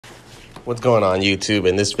What's going on YouTube?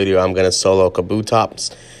 In this video, I'm going to solo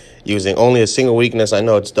Kabutops using only a single weakness. I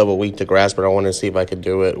know it's double weak to grass, but I wanted to see if I could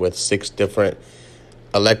do it with 6 different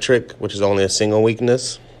electric, which is only a single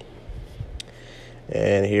weakness.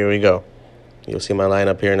 And here we go. You'll see my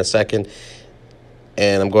lineup here in a second.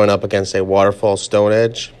 And I'm going up against a waterfall stone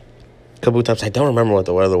edge. Kabutops, I don't remember what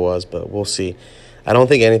the weather was, but we'll see. I don't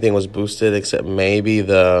think anything was boosted except maybe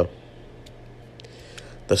the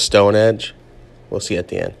stone edge. We'll see at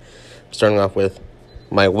the end. Starting off with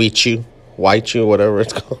my Raichu, whatever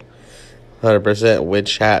it's called. 100%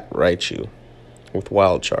 Witch Hat Raichu with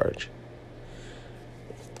Wild Charge.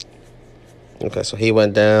 Okay, so he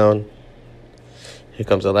went down. Here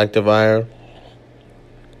comes Electivire.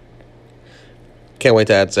 Can't wait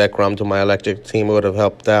to add Zekrom to my electric team. It would have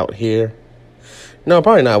helped out here. No,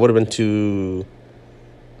 probably not. It would have been too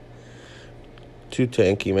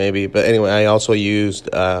tanky maybe. But anyway, I also used,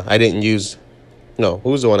 no,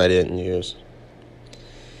 who's the one I didn't use?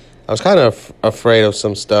 I was kind of afraid of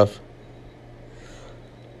some stuff.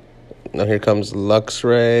 Now here comes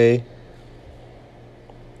luxray.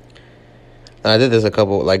 I did this a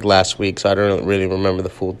couple, last week, so I don't really remember the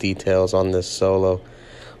full details on this solo.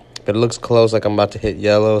 But it looks close, like I'm about to hit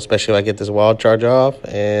yellow, especially if I get this wild charge off.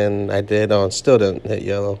 And I did, and still didn't hit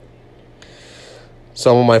yellow.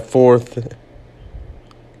 So I'm on my 4th.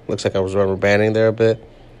 Looks like I was rubber banding there a bit.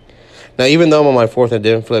 Now, even though I'm on my 4th and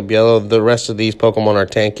didn't flip yellow, the rest of these Pokemon are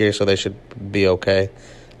tankier, so they should be okay.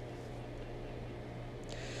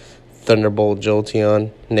 Thunderbolt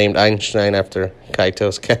Jolteon, named Einstein after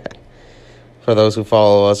Kaitos cat. For those who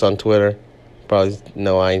follow us on Twitter, probably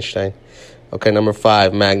know Einstein. Okay, number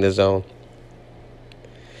 5, magnezone.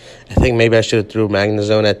 I think maybe I should have threw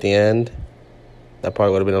magnezone at the end. That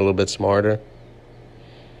probably would have been a little bit smarter.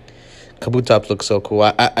 Kabutops looks so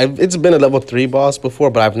cool. It's been a level 3 boss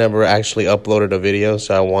before, but I've never actually uploaded a video,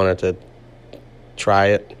 so I wanted to try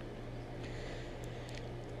it.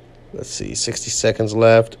 Let's see, 60 seconds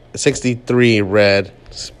left. 63 red.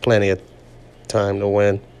 It's plenty of time to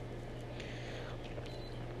win.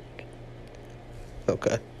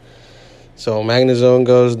 Okay. So magnezone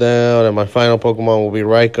goes down, and my final Pokemon will be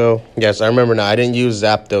Raikou. Yes, I remember now. I didn't use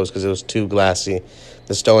Zapdos because it was too glassy.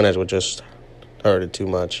 The Stone Edge would just hurt it too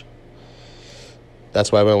much. That's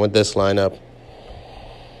why I went with this lineup.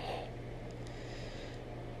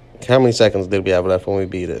 How many seconds did we have left when we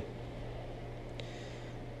beat it?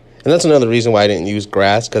 And that's another reason why I didn't use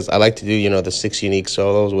grass, because I like to do, the 6 unique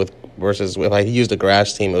solos versus if I used a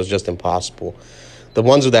grass team, it was just impossible. The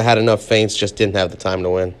ones that had enough feints just didn't have the time to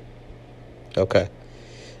win. Okay.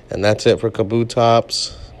 And that's it for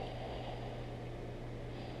Kabutops.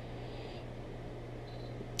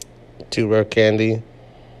 2 rare candy.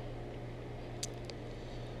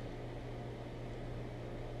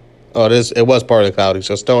 Oh, it was part of the cloudy,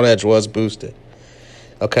 so Stone Edge was boosted.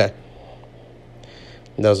 Okay.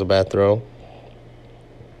 That was a bad throw.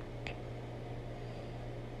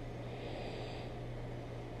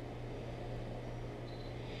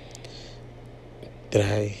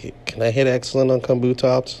 Can I hit excellent on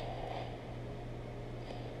Kabutops?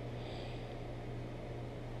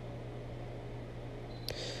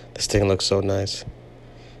 This thing looks so nice.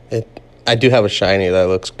 I do have a shiny that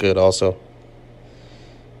looks good also.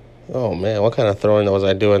 Oh man, what kind of throwing was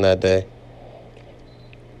I doing that day?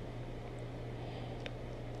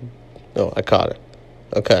 Oh, I caught it.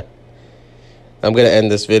 Okay. I'm going to end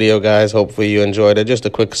this video, guys. Hopefully you enjoyed it. Just a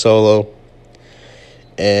quick solo.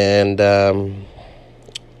 And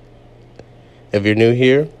if you're new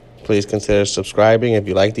here, please consider subscribing if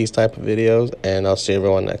you like these type of videos. And I'll see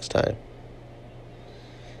everyone next time.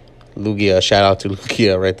 Lugia, shout out to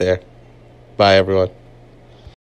Lugia right there. Bye, everyone.